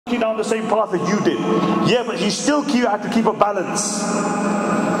down the same path that you did. Yeah, but you still had to keep a balance.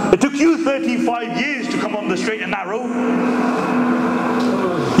 It took you 35 years to come on the straight and narrow.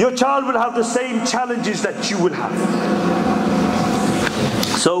 Your child will have the same challenges that you will have.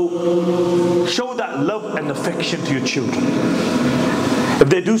 So, show that love and affection to your children. If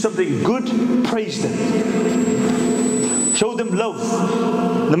they do something good, praise them. Show them love.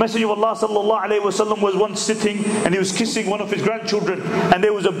 The Messenger of Allah sallallahu alaihi wasallam was once sitting and he was kissing one of his grandchildren, and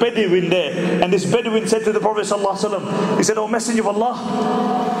there was a Bedouin there, and this Bedouin said to the Prophet sallallahu alaihi wasallam, he said, "Oh Messenger of Allah,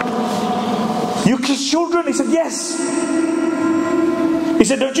 you kiss children?" He said, "Yes." He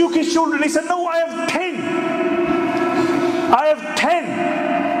said, "Don't you kiss children?" He said, "No, I have 10. I have 10.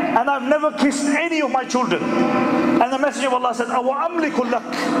 And I've never kissed any of my children." And the Messenger of Allah said, "Awa amliku lak.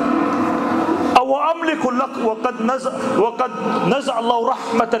 Awa amliku lak waqad naza Allah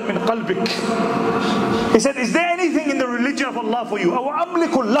rahmatan min qalbik." He said, "Is there anything in the religion of Allah for you? Awa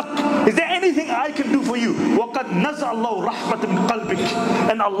amliku lak. Is there anything I can do for you? Waqad naza Allah rahmatan min qalbik."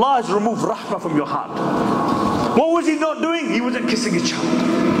 And Allah has removed rahmah from your heart. What was he not doing? He wasn't kissing his child.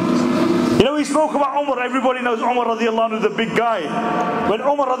 You know, we spoke about Umar. Everybody knows Umar radiallahu anhu, the big guy. When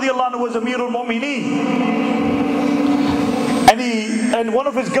Umar radiallahu anhu was Amirul Mu'mineen, and one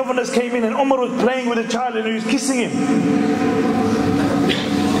of his governors came in, and Umar was playing with a child and he was kissing him.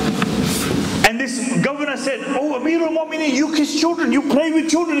 And this governor said, "Oh, Amirul Mu'mineen, you kiss children, you play with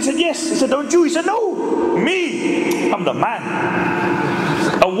children." He said, "Yes." He said, "Don't you?" He said, "No, me, I'm the man.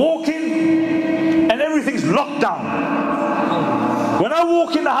 I walk in and everything's locked down. When I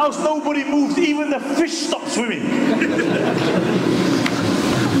walk in the house, nobody moves, even the fish stop swimming."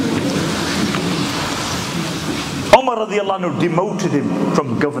 Umar radiallahu anhu demoted him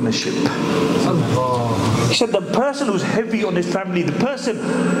from governorship. He said the person who's heavy on his family, the person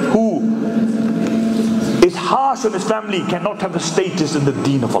who is harsh on his family, cannot have a status in the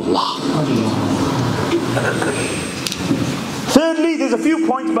deen of Allah. Thirdly, there's a few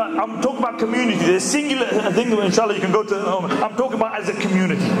points, but I'm talking about community. There's a singular thing, inshallah, you can go to. I'm talking about as a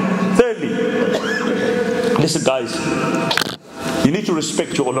community. Thirdly, listen guys, you need to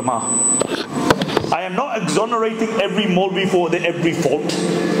respect your ulama. I am not exonerating every Maulvi for every fault.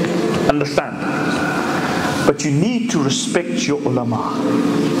 Understand? But you need to respect your ulama.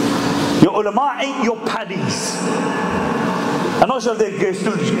 Your ulama ain't your paddies. I'm not sure if they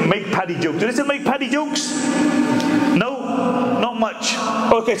still make paddy jokes. Do they still make paddy jokes? No, not much.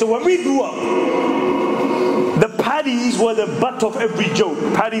 Okay, so when we grew up, the paddies were the butt of every joke.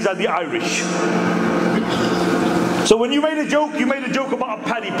 Paddies are the Irish. So when you made a joke about a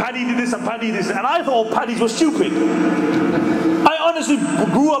paddy. Paddy did this and paddy did this. And I thought paddies were stupid. I honestly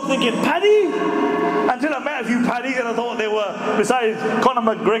grew up thinking, paddy? Until I met a few paddies and I thought they were, besides Conor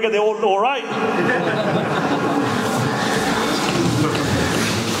McGregor, they're all alright.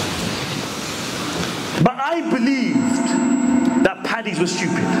 But I believed that paddies were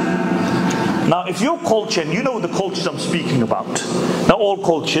stupid. Now if your culture, and you know the cultures I'm speaking about, now all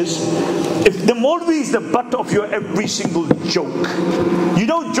cultures, if the Maulvi is the butt of your every single joke, you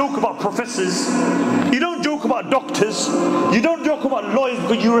don't joke about professors, you don't joke about doctors, you don't joke about lawyers,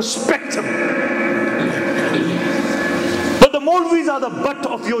 but you respect them. But the Maulvis are the butt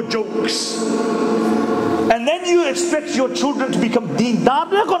of your jokes. And then you expect your children to become deendar.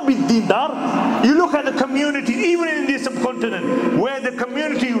 They're not going to be deendar. You look at the community, even in this subcontinent, where the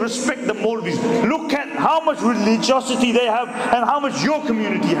community respect the Maulvis. Look at how much religiosity they have and how much your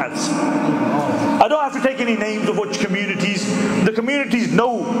community has. I don't have to take any names of which communities. The communities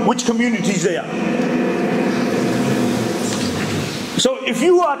know which communities they are. So if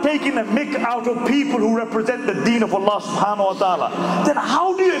you are taking a mick out of people who represent the deen of Allah subhanahu wa ta'ala, then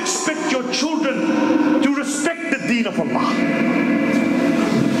how do you expect your children to respect the deen of Allah?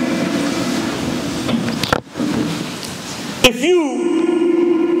 If you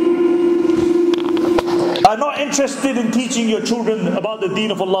are not interested in teaching your children about the deen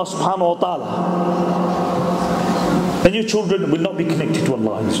of Allah subhanahu wa ta'ala, then your children will not be connected to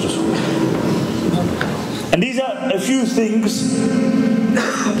Allah in this world. And these are a few things.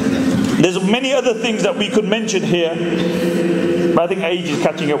 There's many other things that we could mention here, but I think age is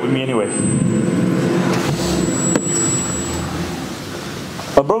catching up with me anyway.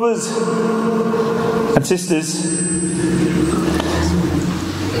 My brothers and sisters,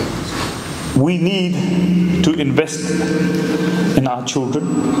 we need to invest in our children.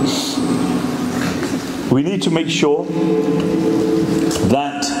 We need to make sure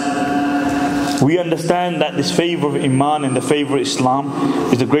that we understand that this favor of Imaan and the favor of Islam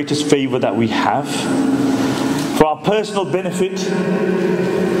is the greatest favor that we have. For our personal benefit,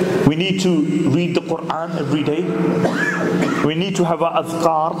 we need to read the Quran every day. We need to have our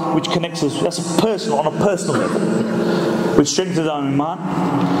adhkar, which connects us. That's on a personal level, which strengthens our Imaan.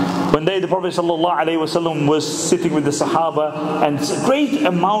 One day the Prophet ﷺ was sitting with the Sahaba, and a great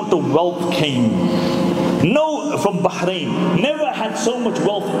amount of wealth came. From Bahrain, never had so much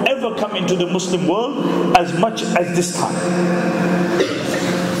wealth ever come into the Muslim world as much as this time.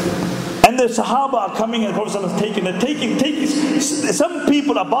 And the Sahaba are coming, and the Prophet ﷺ is taking. Some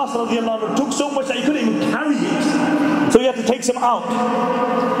people, Abbas radiallahu anhu, took so much that he couldn't even carry it, so he had to take some out.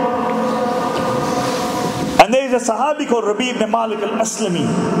 And there is a Sahabi called Rabi ibn Malik al-Aslami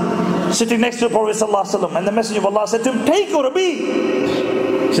sitting next to the Prophet ﷺ, and the Messenger of Allah said to him, "Take, O Rabi."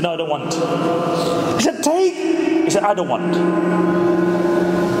 He said, "No, I don't want." He said, "Take." He said, "I don't want."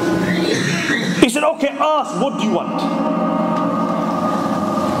 He said, "Okay, ask, what do you want?"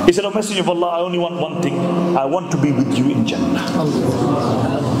 He said, "O Messenger of Allah, I only want one thing. I want to be with you in Jannah."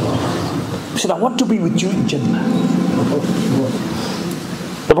 He said, "I want to be with you in Jannah."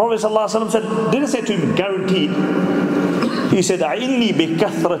 The Prophet ﷺ said, didn't say to him, guaranteed. He said, "A'inni bi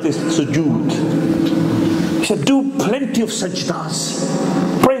kathrati sujood." He said, "Do plenty of sajdas,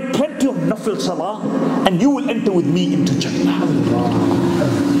 pray plenty of nafil salah, and you will enter with me into Jannah."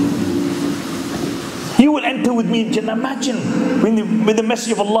 You will enter with me in Jannah. Imagine with the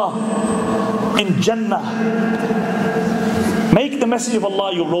Messenger of Allah in Jannah. Make the Messenger of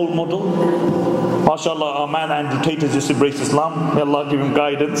Allah your role model. MashaAllah, our man Andrew Tate has just embraced Islam. May Allah give him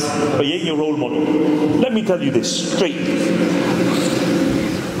guidance. But he ain't your role model. Let me tell you this straight.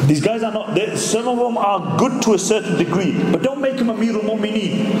 These guys are not, some of them are good to a certain degree, but don't make him Amirul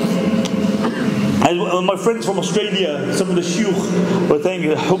Mu'mineen. And my friends from Australia, some of the Sheikh were saying,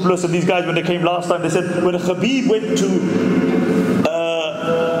 Hublas and these guys, when they came last time, they said, when Khabib went to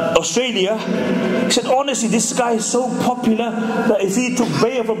Australia, he said, honestly, this guy is so popular that if he took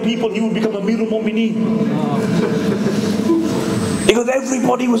bay'ah from people, he would become Amirul Mu'mineen. Because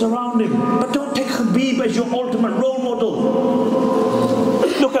everybody was around him. But don't take Khabib as your ultimate role model.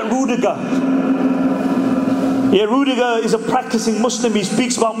 Look at Rudiger. Yeah, Rudiger is a practicing Muslim. He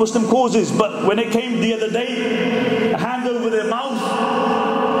speaks about Muslim causes. But when it came the other day, a hand over their mouth,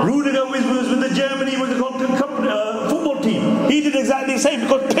 Rudiger was with the Germany, was the football team. He did exactly the same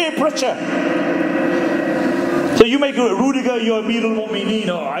because peer pressure. So you make Rudiger your Amirul Mu'mineen.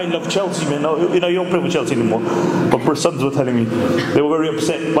 Oh, I love Chelsea, man. No, you don't play with Chelsea anymore. But my sons were telling me, they were very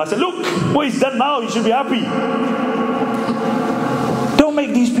upset. But I said, look, what he's done now, you should be happy. Don't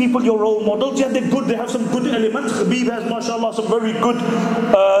make these people your role models. Yeah, they're good. They have some good elements. Khabib has, mashallah, some very good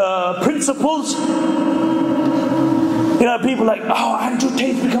principles. You know, people like, oh, Andrew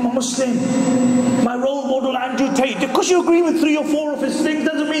Tate become a Muslim. My role model, Andrew Tate. Because you agree with 3 or 4 of his things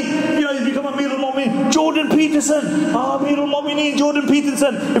doesn't mean, you know, he's become Amirul Mu'mineen. Jordan Peterson. Amirul Mu'mineen, Jordan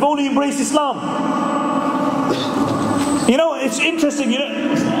Peterson. If only he embraced Islam. You know, it's interesting, you know,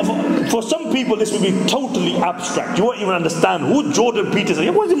 for some people this will be totally abstract. You won't even understand who Jordan Peterson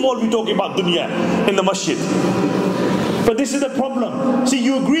is. What is we talking about dunya in the masjid? But this is the problem. See,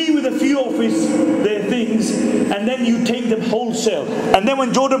 you agree with a few of their things, and then you take them wholesale. And then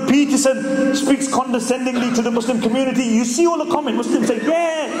when Jordan Peterson speaks condescendingly to the Muslim community, you see all the comments. Muslims say,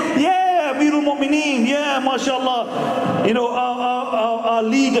 yeah, Amirul Mu'mineen, yeah, mashallah, you know, our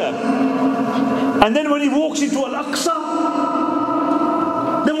leader. And then when he walks into Al-Aqsa,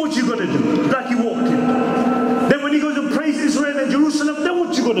 then what you gonna do? Like he walked in. Then when he goes and praise Israel and Jerusalem, then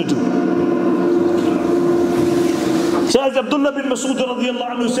what you gonna do? So as Abdullah bin Mas'ud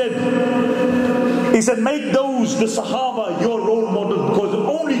radiallahu anhu said, he said, make those, the Sahaba, your role model, because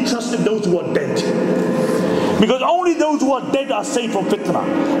only trust in those who are dead. Because only those who are dead are safe from fitnah.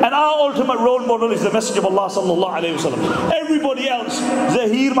 And our ultimate role model is the Messenger of Allah sallallahu alayhi wa sallam. Everybody else,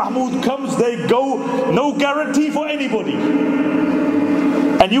 Zahir, Mahmood comes, they go, no guarantee for anybody.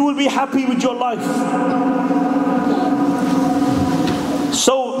 And you will be happy with your life.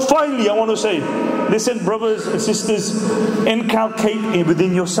 So finally I want to say, listen brothers and sisters, inculcate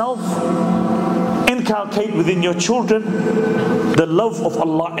within yourself, inculcate within your children the love of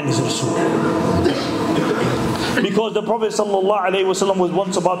Allah and His Rasul. Because the Prophet ﷺ was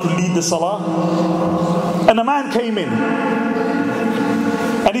once about to lead the salah, and a man came in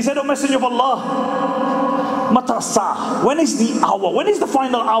and he said, "O Messenger of Allah, Mata Sa'ah, when is the hour? When is the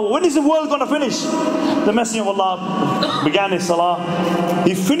final hour? When is the world going to finish?" The Messenger of Allah began his salah.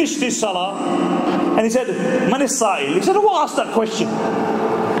 He finished his salah and he said, "Man is Sa'il?" He said, "Who asked that question?"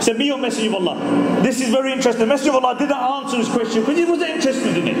 He said, "Me, O Messenger of Allah." This is very interesting. The Messenger of Allah didn't answer his question because he wasn't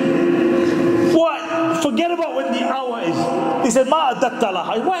interested in it. What? Forget about when the hour is. He said, "Ma adatta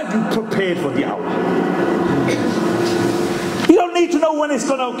laha." Why have you prepared for the hour? You don't need to know when it's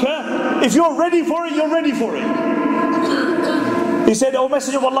going to occur. If you're ready for it, you're ready for it. He said, "O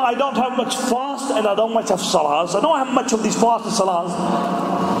Messenger of Allah, I don't have much fast and I don't much have salahs. I don't have much of these fast and salahs.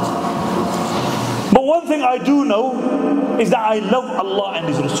 But one thing I do know is that I love Allah and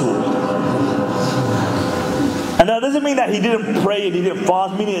His Rasul." And that doesn't mean that he didn't pray and he didn't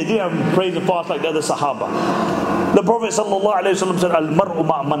fast, meaning he didn't pray and fast like the other Sahaba. The Prophet ﷺ said, "Al-mar'u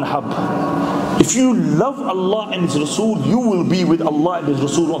ma' man hab." If you love Allah and His Rasul, you will be with Allah and His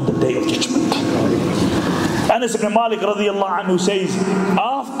Rasul on the Day of Judgment. Anas ibn Malik radiyallahu anhu says,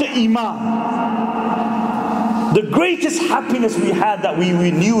 after Iman, the greatest happiness we had that we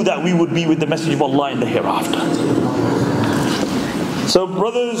knew that we would be with the Messenger of Allah in the hereafter. So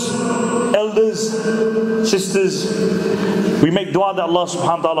brothers, elders, sisters, we make dua that Allah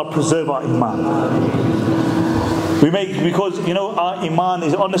subhanahu wa ta'ala preserve our Iman. We make, because our Iman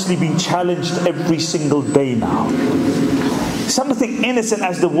is honestly being challenged every single day now. Something innocent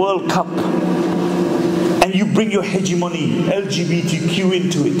as the World Cup, and you bring your hegemony, LGBTQ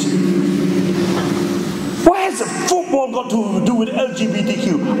into it. What has football got to do with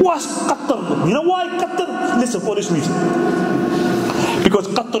LGBTQ? What's Qatar? You know why Qatar? Listen, for this reason. Because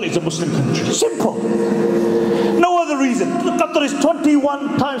Qatar is a Muslim country. Simple. No other reason. Qatar is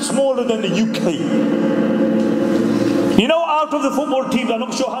 21 times smaller than the UK. Out of the football teams, I'm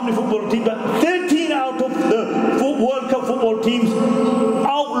not sure how many football teams, but 13 out of the World Cup football teams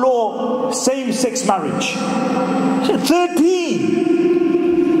outlaw same-sex marriage.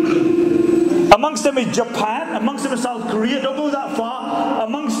 13! Amongst them is Japan, amongst them is South Korea, don't go that far.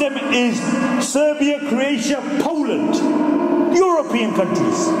 Amongst them is Serbia, Croatia, Poland. European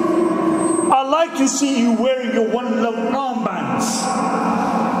countries. I like to see you wearing your One Love armbands.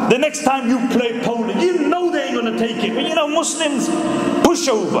 The next time you play Poland, you know they ain't going to take it. But Muslims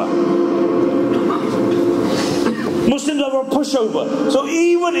pushover. Muslims are a pushover. So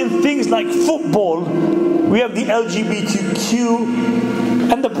even in things like football, we have the LGBTQ,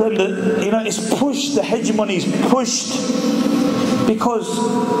 and it's pushed. The hegemony is pushed because.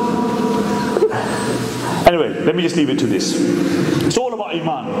 Anyway, let me just leave it to this. It's all about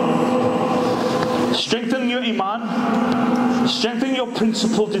Iman. Strengthen your Iman. Strengthen your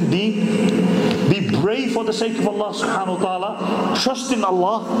principles in deen. Be brave for the sake of Allah subhanahu wa ta'ala. Trust in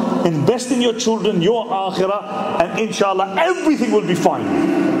Allah. Invest in your children, your akhirah, and inshallah everything will be fine.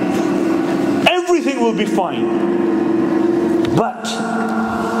 Everything will be fine. But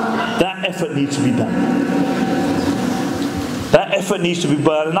that effort needs to be done. That effort needs to be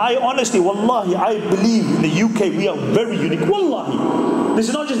done. And I honestly, wallahi, I believe in the UK we are very unique. Wallahi. This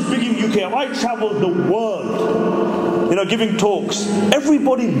is not just big in UK. I traveled the world, giving talks.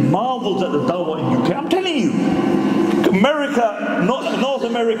 Everybody marvels at the dawah in UK. I'm telling you. America, North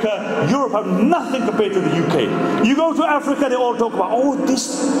America, Europe have nothing compared to the UK. You go to Africa, they all talk about,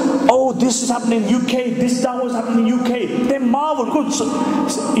 this is happening in UK, this dawah is happening in UK. They marvel. Good.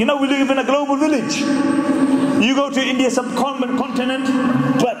 We live in a global village. You go to India, subcontinent,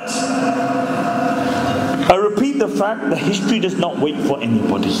 but I repeat the fact that history does not wait for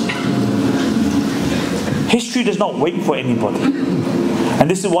anybody. History does not wait for anybody. And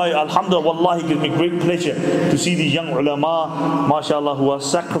this is why, alhamdulillah, wallahi, it gives me great pleasure to see the young ulama, mashallah, who are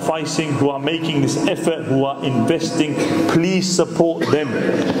sacrificing, who are making this effort, who are investing. Please support them.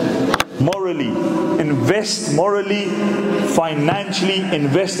 Morally, invest morally, financially,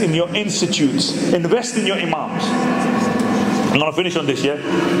 invest in your institutes, invest in your imams. I'm going to finish on this, yeah?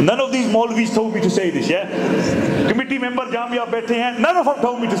 None of these Maulvis told me to say this, yeah? Committee member Jamia Bete hain, none of them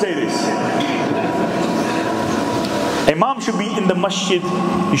told me to say this. Imam should be in the masjid.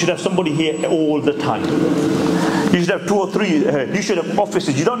 You should have somebody here all the time. You should have 2 or 3. You should have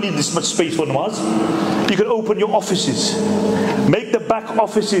offices. You don't need this much space for namaz. You can open your offices. Make the back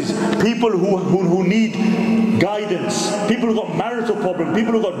offices. People who need guidance. People who got marital problems.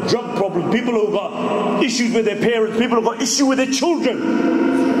 People who got drug problems. People who got issues with their parents. People who got issues with their children.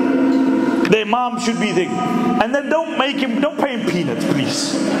 The imam should be there. And then don't pay him peanuts,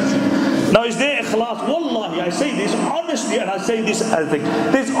 please. Now is there ikhlas? Wallahi, I say this honestly, and I say this as a thing.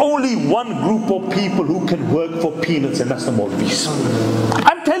 There's only one group of people who can work for peanuts, and that's the Maulvis.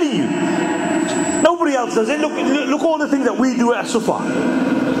 I'm telling you. Nobody else does it. Look all the things that we do at Sufa.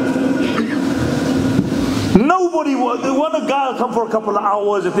 Nobody want a guy will come for a couple of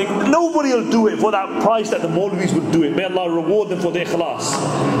hours and think, nobody will do it for that price that the Maulvis would do it. May Allah reward them for their ikhlas.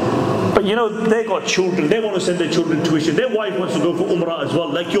 But they got children, they want to send their children tuition. Their wife wants to go for Umrah as well,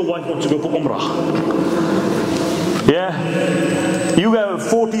 like your wife wants to go for Umrah. Yeah? You have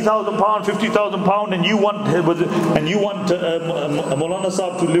 £40,000, £50,000 and you want Maulana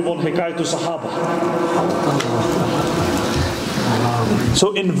Sahib to live on Hikayatul Sahaba.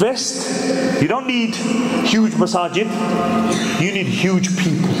 So invest. You don't need huge masajid, you need huge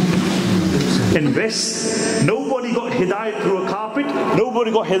people. Invest. Nobody got hidayat through a carpet,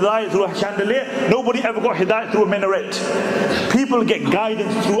 nobody got hidayat through a chandelier, nobody ever got hidayat through a minaret. People get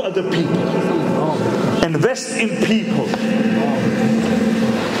guidance through other people. Invest in people.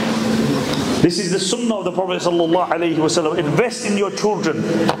 This is the sunnah of the Prophet ﷺ. Invest in your children.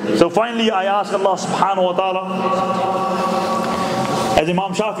 So finally I ask Allah subhanahu wa ta'ala, as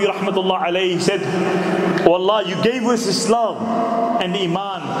Imam Shafi rahmatullah alayhi said, oh Allah, you gave us Islam and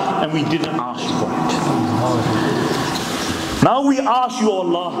Iman and we didn't ask for it. Now we ask you, oh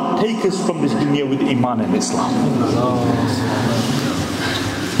Allah, take us from this dunya with Iman and Islam.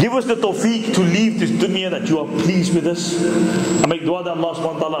 Give us the tawfiq to leave this dunya that you are pleased with us. I make dua that Allah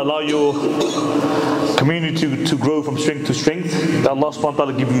subhanahu wa ta'ala allow your community to grow from strength to strength. That Allah subhanahu wa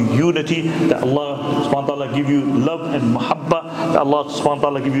ta'ala give you unity. That Allah subhanahu wa ta'ala give you love and mahabbah. That Allah subhanahu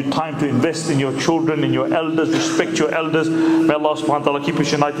wa ta'ala give you time to invest in your children, in your elders, respect your elders. May Allah subhanahu wa ta'ala keep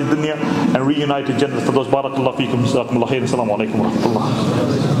us united in dunya and reunited Jannah for those. Barakallahu feekum. Jazakumullahu khairan. Assalamu alaikum wa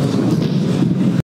rahmatullah.